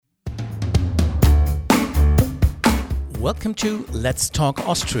Welcome to Let's Talk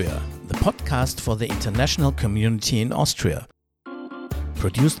Austria, the podcast for the international community in Austria.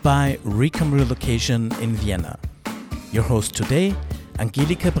 Produced by Recom Relocation in Vienna. Your host today,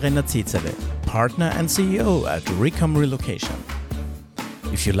 Angelika Brenner-Zezele, partner and CEO at Recom Relocation.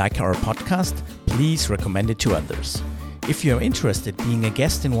 If you like our podcast, please recommend it to others. If you are interested in being a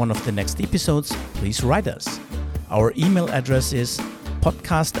guest in one of the next episodes, please write us. Our email address is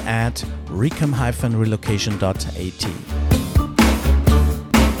podcast@recom-relocation.at.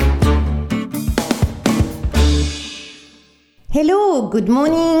 Hello, good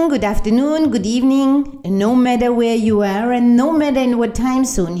morning, good afternoon, good evening. No matter where you are and no matter in what time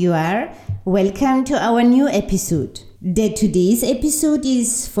zone you are, welcome to our new episode. Today's episode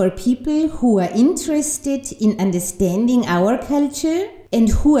is for people who are interested in understanding our culture and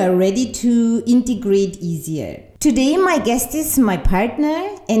who are ready to integrate easier. Today my guest is my partner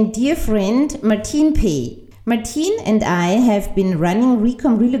and dear friend Martine. Martine and I have been running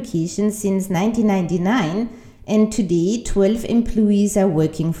Recom Relocation since 1999, and today 12 employees are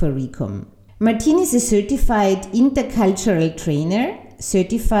working for Recom. Martine is a certified intercultural trainer,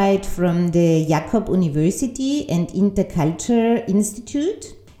 certified from the Jakob University and Intercultural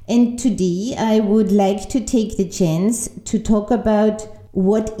Institute. And today I would like to take the chance to talk about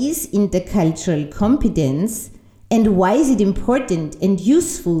what is intercultural competence and why is it important and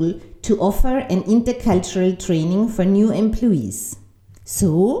useful to offer an intercultural training for new employees.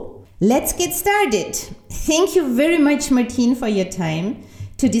 So, let's get started. Thank you very much, Martine, for your time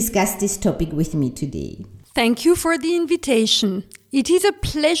to discuss this topic with me today. Thank you for the invitation. It is a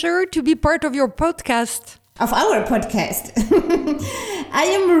pleasure to be part of your podcast. Of our podcast. I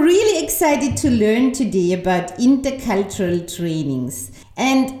am really excited to learn today about intercultural trainings.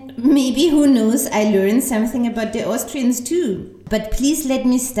 And maybe, who knows, I learned something about the Austrians too. But please let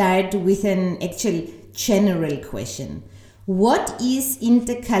me start with an actual general question. What is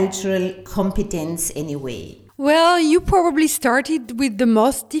intercultural competence anyway? Well, you probably started with the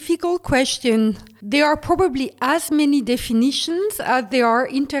most difficult question. There are probably as many definitions as there are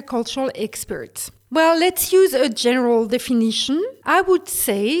intercultural experts. Well, let's use a general definition. I would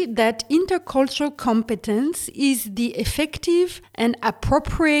say that intercultural competence is the effective and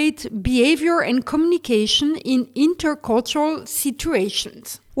appropriate behavior and communication in intercultural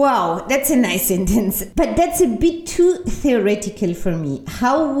situations. Wow, that's a nice sentence. But that's a bit too theoretical for me.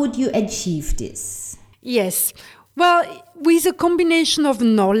 How would you achieve this? Yes. Well, with a combination of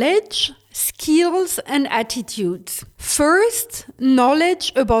knowledge, skills and attitudes. First,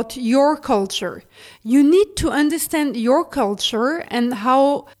 knowledge about your culture. You need to understand your culture and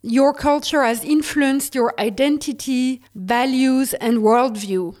how your culture has influenced your identity, values and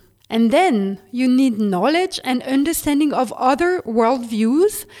worldview. And then you need knowledge and understanding of other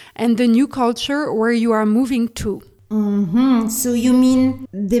worldviews and the new culture where you are moving to. So you mean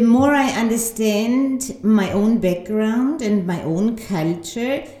the more I understand my own background and my own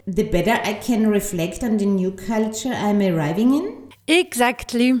culture, the better I can reflect on the new culture I'm arriving in?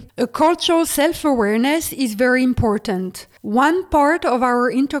 Exactly. A cultural self-awareness is very important. One part of our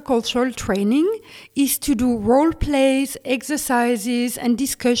intercultural training is to do role plays, exercises and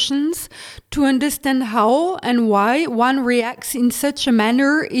discussions to understand how and why one reacts in such a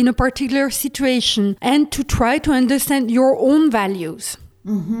manner in a particular situation and to try to understand your own values.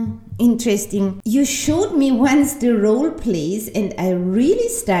 Interesting. You showed me once the role plays and I really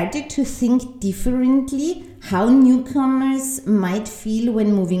started to think differently how newcomers might feel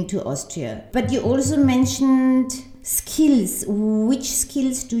when moving to Austria. But you also mentioned skills. Which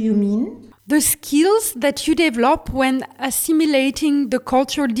skills do you mean? The skills that you develop when assimilating the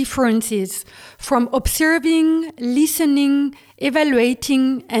cultural differences, from observing, listening,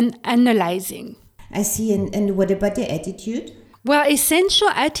 evaluating and analyzing. I see. And what about the attitude? Well, essential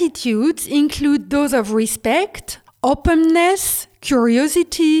attitudes include those of respect, openness,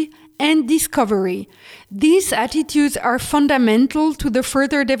 curiosity, and discovery. These attitudes are fundamental to the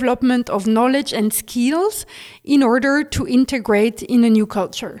further development of knowledge and skills in order to integrate in a new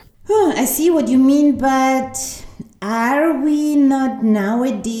culture. I see what you mean, but are we not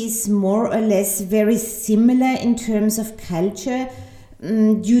nowadays more or less very similar in terms of culture?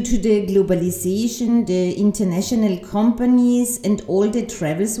 Due to the globalization, the international companies and all the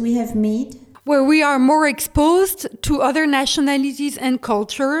travels we have made? Where we are more exposed to other nationalities and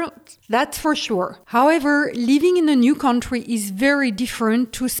culture, that's for sure. However, living in a new country is very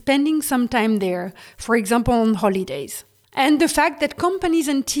different to spending some time there, for example on holidays. And the fact that companies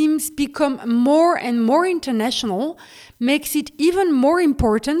and teams become more and more international makes it even more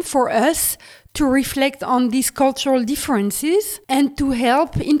important for us to reflect on these cultural differences and to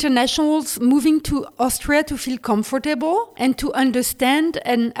help internationals moving to Austria to feel comfortable and to understand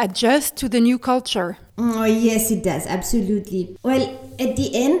and adjust to the new culture. Oh, yes, it does. Absolutely. Well, at the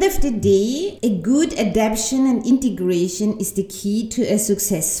end of the day, a good adaptation and integration is the key to a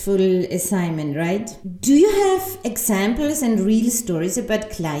successful assignment, right? Do you have examples and real stories about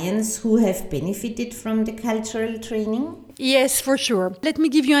clients who have benefited from the cultural training? Yes, for sure. Let me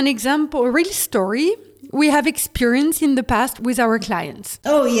give you an example, a real story we have experienced in the past with our clients.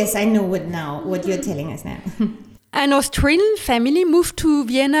 Oh, yes, I know what you're telling us now. An Australian family moved to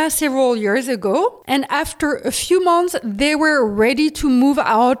Vienna several years ago, and after a few months, they were ready to move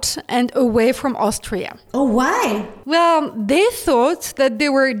out and away from Austria. Oh, why? Well, they thought that they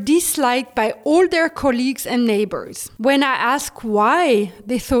were disliked by all their colleagues and neighbors. When I asked why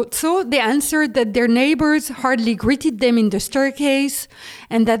they thought so, they answered that their neighbors hardly greeted them in the staircase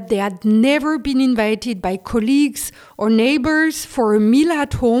and that they had never been invited by colleagues or neighbors for a meal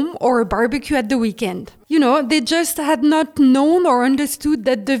at home or a barbecue at the weekend. You know, they just had not known or understood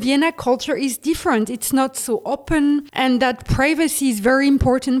that the Vienna culture is different. It's not so open, and that privacy is very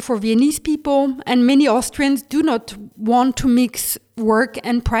important for Viennese people, and many Austrians do not want to mix work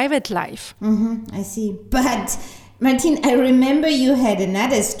and private life. I see. But, Martine, I remember you had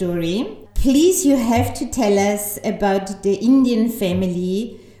another story. Please, you have to tell us about the Indian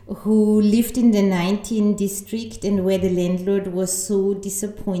family who lived in the 19th district and where the landlord was so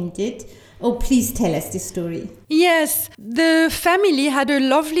disappointed. Oh, please tell us this story. Yes, the family had a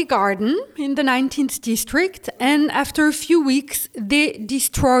lovely garden in the 19th district, and after a few weeks, they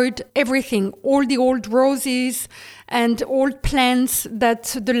destroyed everything, all the old roses and old plants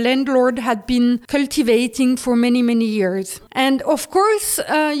that the landlord had been cultivating for many, many years. And of course,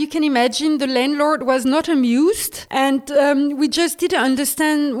 you can imagine the landlord was not amused, and we just didn't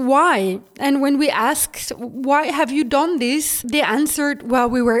understand why. And when we asked, why have you done this? They answered, well,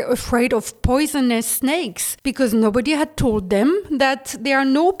 we were afraid of poisonous snakes, because nobody had told them that there are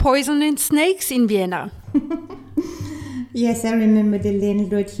no poisonous snakes in Vienna. Yes, I remember the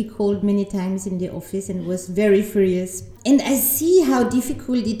landlord. He called many times in the office and was very furious. And I see how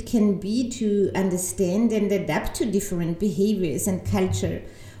difficult it can be to understand and adapt to different behaviors and culture,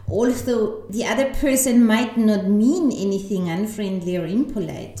 although the other person might not mean anything unfriendly or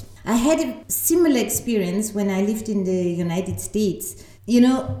impolite. I had a similar experience when I lived in the United States. You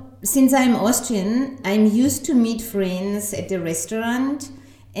know, since I'm Austrian, I'm used to meet friends at the restaurant,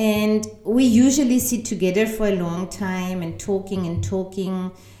 and we usually sit together for a long time and talking,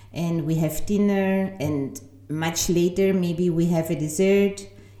 and we have dinner, and much later maybe we have a dessert,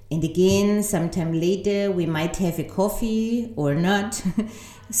 and again sometime later we might have a coffee or not.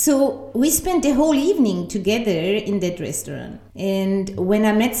 So we spent the whole evening together in that restaurant. And when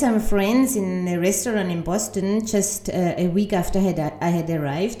I met some friends in a restaurant in Boston just a week after I had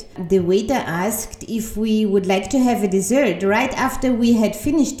arrived, the waiter asked if we would like to have a dessert right after we had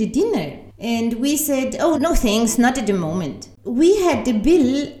finished the dinner. And we said, oh, no thanks, not at the moment. We had the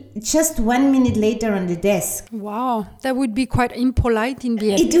bill just 1 minute later on the desk. Wow, that would be quite impolite in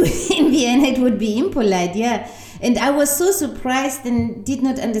Vienna. In Vienna it would be impolite, yeah. And I was so surprised and did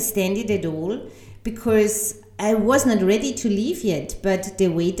not understand it at all, because I was not ready to leave yet. But the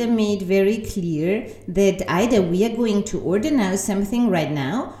waiter made very clear that either we are going to order now something right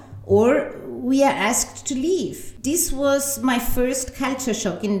now, or we are asked to leave. This was my first culture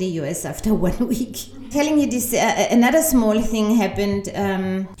shock in the US after 1 week. Telling you this, another small thing happened.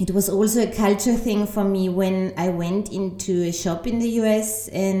 It was also a culture thing for me when I went into a shop in the US,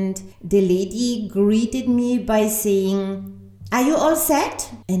 and the lady greeted me by saying, "Are you all set?"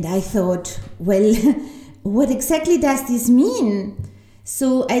 And I thought, well, what exactly does this mean?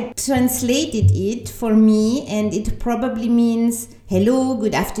 So I translated it for me, and it probably means, hello,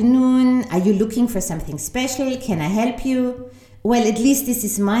 good afternoon, are you looking for something special? Can I help you? Well, at least this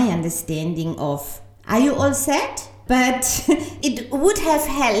is my understanding of, are you all set? But it would have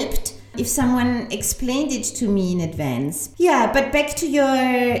helped if someone explained it to me in advance. Yeah, but back to your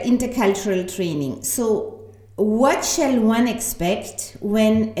intercultural training. So what shall one expect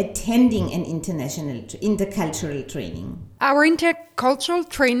when attending an intercultural training? Our intercultural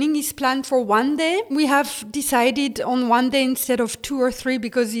training is planned for 1 day. We have decided on 1 day instead of 2 or 3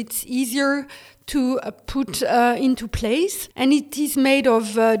 because it's easier to put into place. And it is made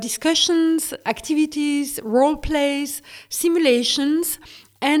of discussions, activities, role plays, simulations,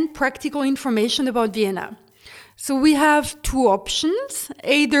 and practical information about Vienna. So we have 2 options,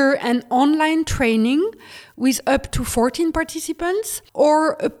 either an online training with up to 14 participants,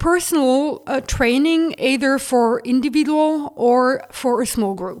 or a personal training either for individual or for a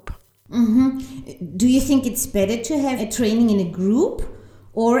small group. Do you think it's better to have a training in a group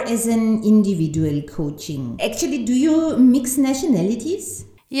or as an individual coaching? Actually, do you mix nationalities?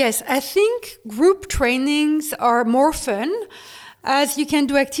 Yes, I think group trainings are more fun, as you can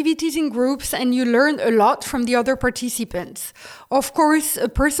do activities in groups and you learn a lot from the other participants. Of course,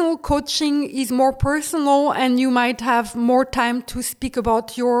 personal coaching is more personal and you might have more time to speak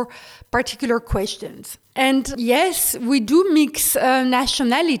about your particular questions. And yes, we do mix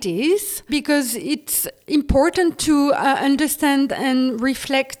nationalities because it's important to understand and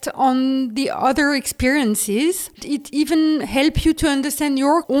reflect on the other experiences. It even helps you to understand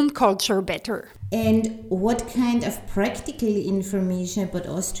your own culture better. And what kind of practical information about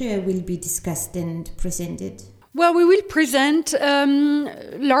Austria will be discussed and presented? Well, we will present a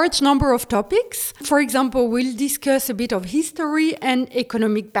large number of topics. For example, we'll discuss a bit of history and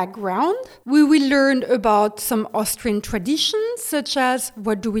economic background. We will learn about some Austrian traditions, such as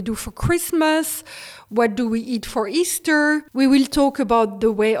what do we do for Christmas, what do we eat for Easter. We will talk about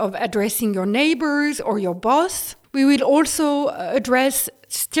the way of addressing your neighbors or your boss. We will also address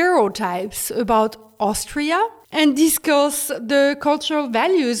stereotypes about Austria and discuss the cultural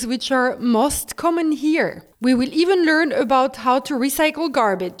values which are most common here. We will even learn about how to recycle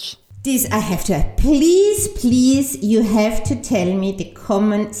garbage. This I have to add. Please, you have to tell me the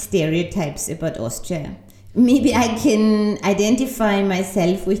common stereotypes about Austria. Maybe I can identify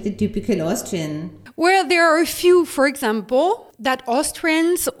myself with the typical Austrian. Well, there are a few, for example, that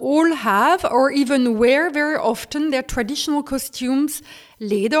Austrians all have or even wear very often their traditional costumes,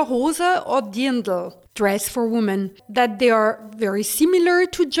 Lederhose or Dirndl, dress for women, that they are very similar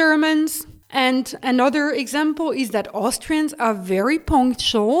to Germans. And another example is that Austrians are very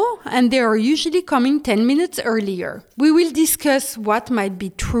punctual and they are usually coming 10 minutes earlier. We will discuss what might be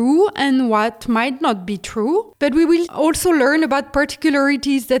true and what might not be true, but we will also learn about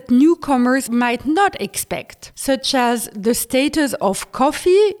particularities that newcomers might not expect, such as the status of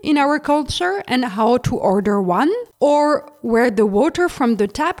coffee in our culture and how to order one, or where the water from the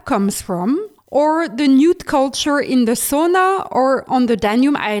tap comes from, or the nude culture in the sauna or on the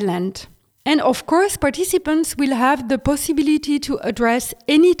Danube island. And of course, participants will have the possibility to address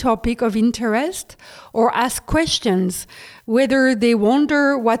any topic of interest or ask questions, whether they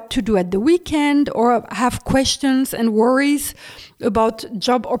wonder what to do at the weekend or have questions and worries about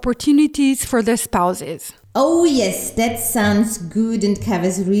job opportunities for their spouses. Oh yes, that sounds good and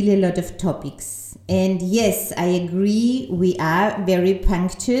covers really a lot of topics. And yes, I agree, we are very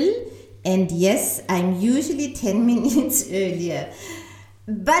punctual. And yes, I'm usually 10 minutes earlier.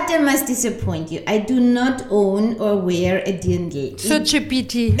 But I must disappoint you. I do not own or wear a dirndl. Such a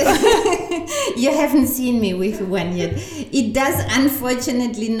pity. You haven't seen me with one yet. It does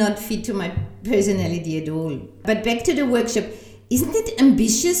unfortunately not fit to my personality at all. But back to the workshop. Isn't it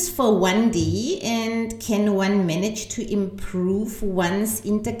ambitious for one day? And can one manage to improve one's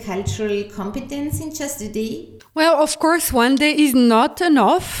intercultural competence in just a day? Well, of course, one day is not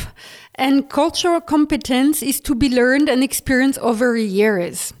enough. And cultural competence is to be learned and experienced over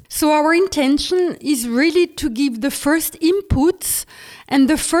years. So our intention is really to give the first inputs and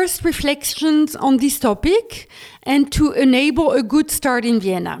the first reflections on this topic and to enable a good start in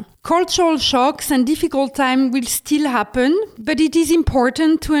Vienna. Cultural shocks and difficult times will still happen, but it is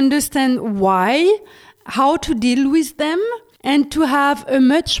important to understand why, how to deal with them, and to have a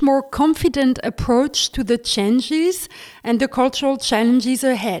much more confident approach to the changes and the cultural challenges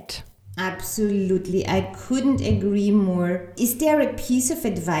ahead. Absolutely, I couldn't agree more. Is there a piece of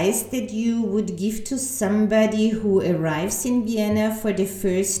advice that you would give to somebody who arrives in Vienna for the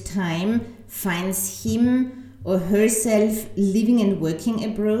first time, finds him or herself living and working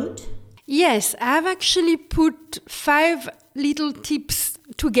abroad? Yes, I've actually put 5 little tips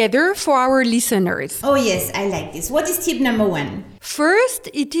together for our listeners. Oh yes, I like this. What is tip number 1? First,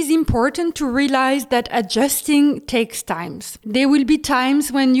 it is important to realize that adjusting takes time. There will be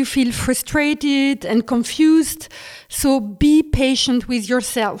times when you feel frustrated and confused, so be patient with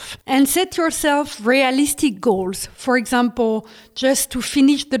yourself and set yourself realistic goals. For example, just to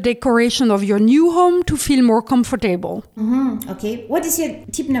finish the decoration of your new home to feel more comfortable. Okay, what is your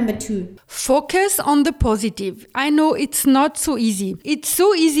tip number 2? Focus on the positive. I know it's not so easy. It's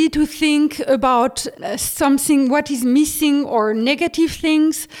so easy to think about something, what is missing or negative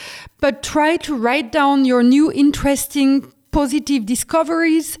things, but try to write down your new interesting positive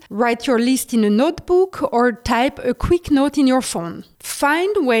discoveries, write your list in a notebook or type a quick note in your phone.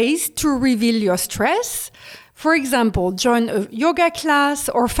 Find ways to reveal your stress. For example, join a yoga class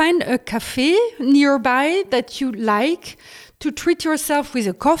or find a cafe nearby that you like to treat yourself with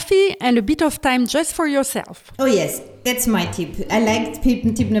a coffee and a bit of time just for yourself. Oh yes, that's my tip. I like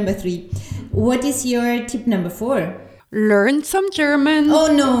tip number 3. What is your tip number 4? Learn some German. Oh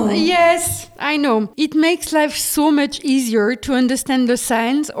no! Yes, I know. It makes life so much easier to understand the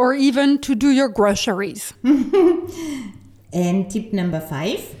signs or even to do your groceries. And tip number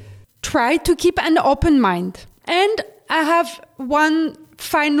 5? Try to keep an open mind. And I have one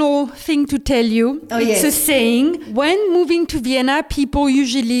final thing to tell you. Oh, it's yes. a saying. When moving to Vienna, people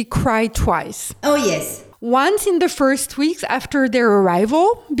usually cry twice. Oh yes. Once in the first weeks after their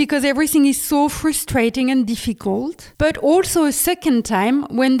arrival, because everything is so frustrating and difficult, but also a second time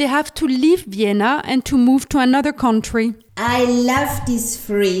when they have to leave Vienna and to move to another country. I love this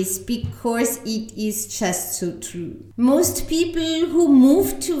phrase because it is just so true. Most people who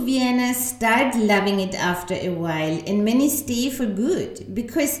move to Vienna start loving it after a while, and many stay for good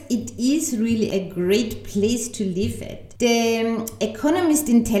because it is really a great place to live at. The Economist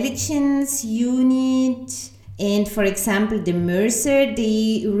Intelligence Unit and, for example, the Mercer,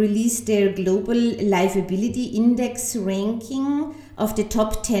 they released their Global Livability Index ranking of the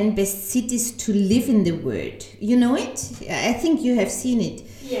top 10 best cities to live in the world. You know it? I think you have seen it.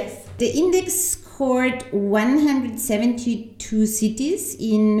 Yes. The index scored 172 cities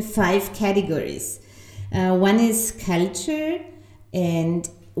in 5 categories. One is culture, and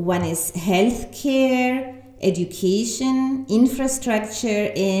one is healthcare, education,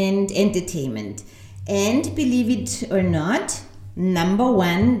 infrastructure, and entertainment. And believe it or not, number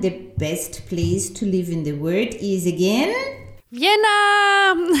 1, the best place to live in the world is again...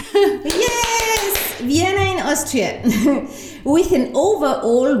 Vienna! Yes! Vienna in Austria. With an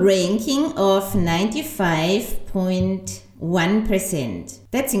overall ranking of 95.1%.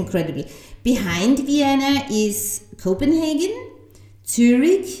 That's incredible. Behind Vienna is Copenhagen,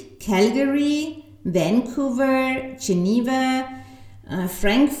 Zurich, Calgary, Vancouver, Geneva,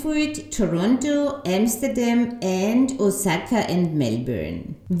 Frankfurt, Toronto, Amsterdam, and Osaka and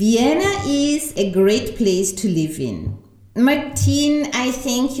Melbourne. Vienna is a great place to live in. Martine, I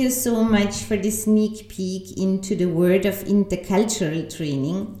thank you so much for the sneak peek into the world of intercultural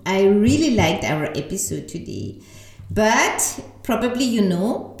training. I really liked our episode today. But probably you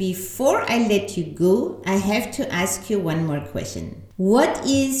know, before I let you go, I have to ask you one more question. What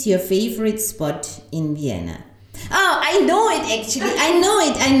is your favorite spot in Vienna? Oh, I know it actually. I know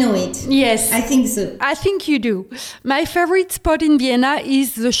it. Yes. I think so. I think you do. My favorite spot in Vienna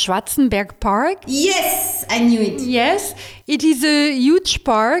is the Schwarzenberg Park. Yes, I knew it. Yes, it is a huge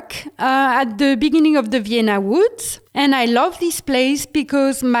park at the beginning of the Vienna Woods. And I love this place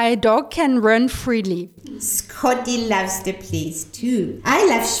because my dog can run freely. Scotty loves the place too. I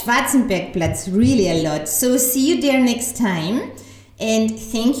love Schwarzenbergplatz really a lot. So see you there next time. And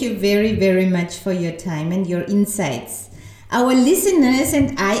thank you very, very much for your time and your insights. Our listeners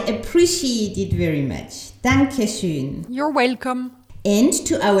and I appreciate it very much. Dankeschön. You're welcome. And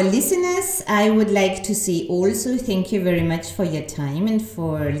to our listeners, I would like to say also thank you very much for your time and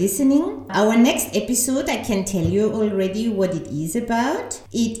for listening. Our next episode, I can tell you already what it is about.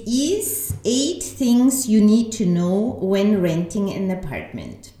 It is 8 things you need to know when renting an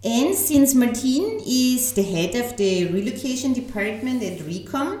apartment. And since Martine is the head of the relocation department at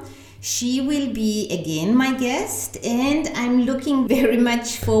Recom, she will be again my guest, and I'm looking very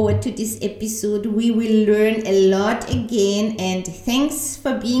much forward to this episode. We will learn a lot again, and thanks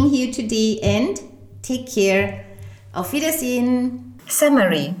for being here today, and take care. Auf Wiedersehen.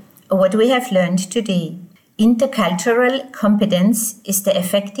 Summary: what we have learned today. Intercultural competence is the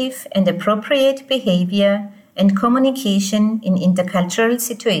effective and appropriate behavior and communication in intercultural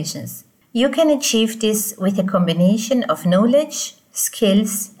situations. You can achieve this with a combination of knowledge,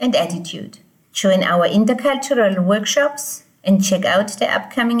 skills, and attitude. Join our intercultural workshops and check out the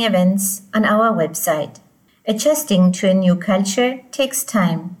upcoming events on our website. Adjusting to a new culture takes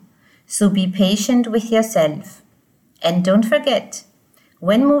time, so be patient with yourself. And don't forget,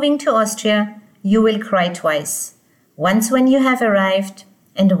 when moving to Austria, you will cry twice. Once when you have arrived,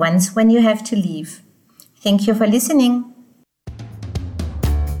 and once when you have to leave. Thank you for listening.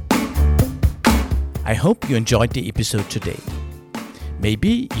 I hope you enjoyed the episode today.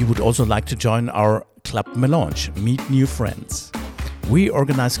 Maybe you would also like to join our Club Melange, Meet New Friends. We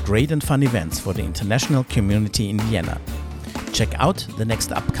organize great and fun events for the international community in Vienna. Check out the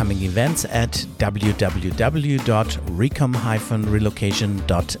next upcoming events at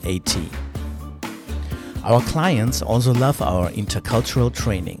www.recom-relocation.at. Our clients also love our intercultural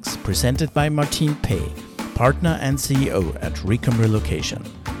trainings, presented by Martine Pei, partner and CEO at Recom Relocation.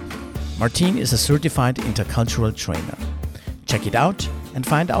 Martine is a certified intercultural trainer. Check it out and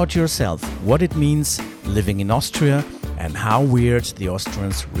find out yourself what it means living in Austria and how weird the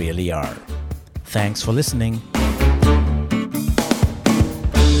Austrians really are. Thanks for listening.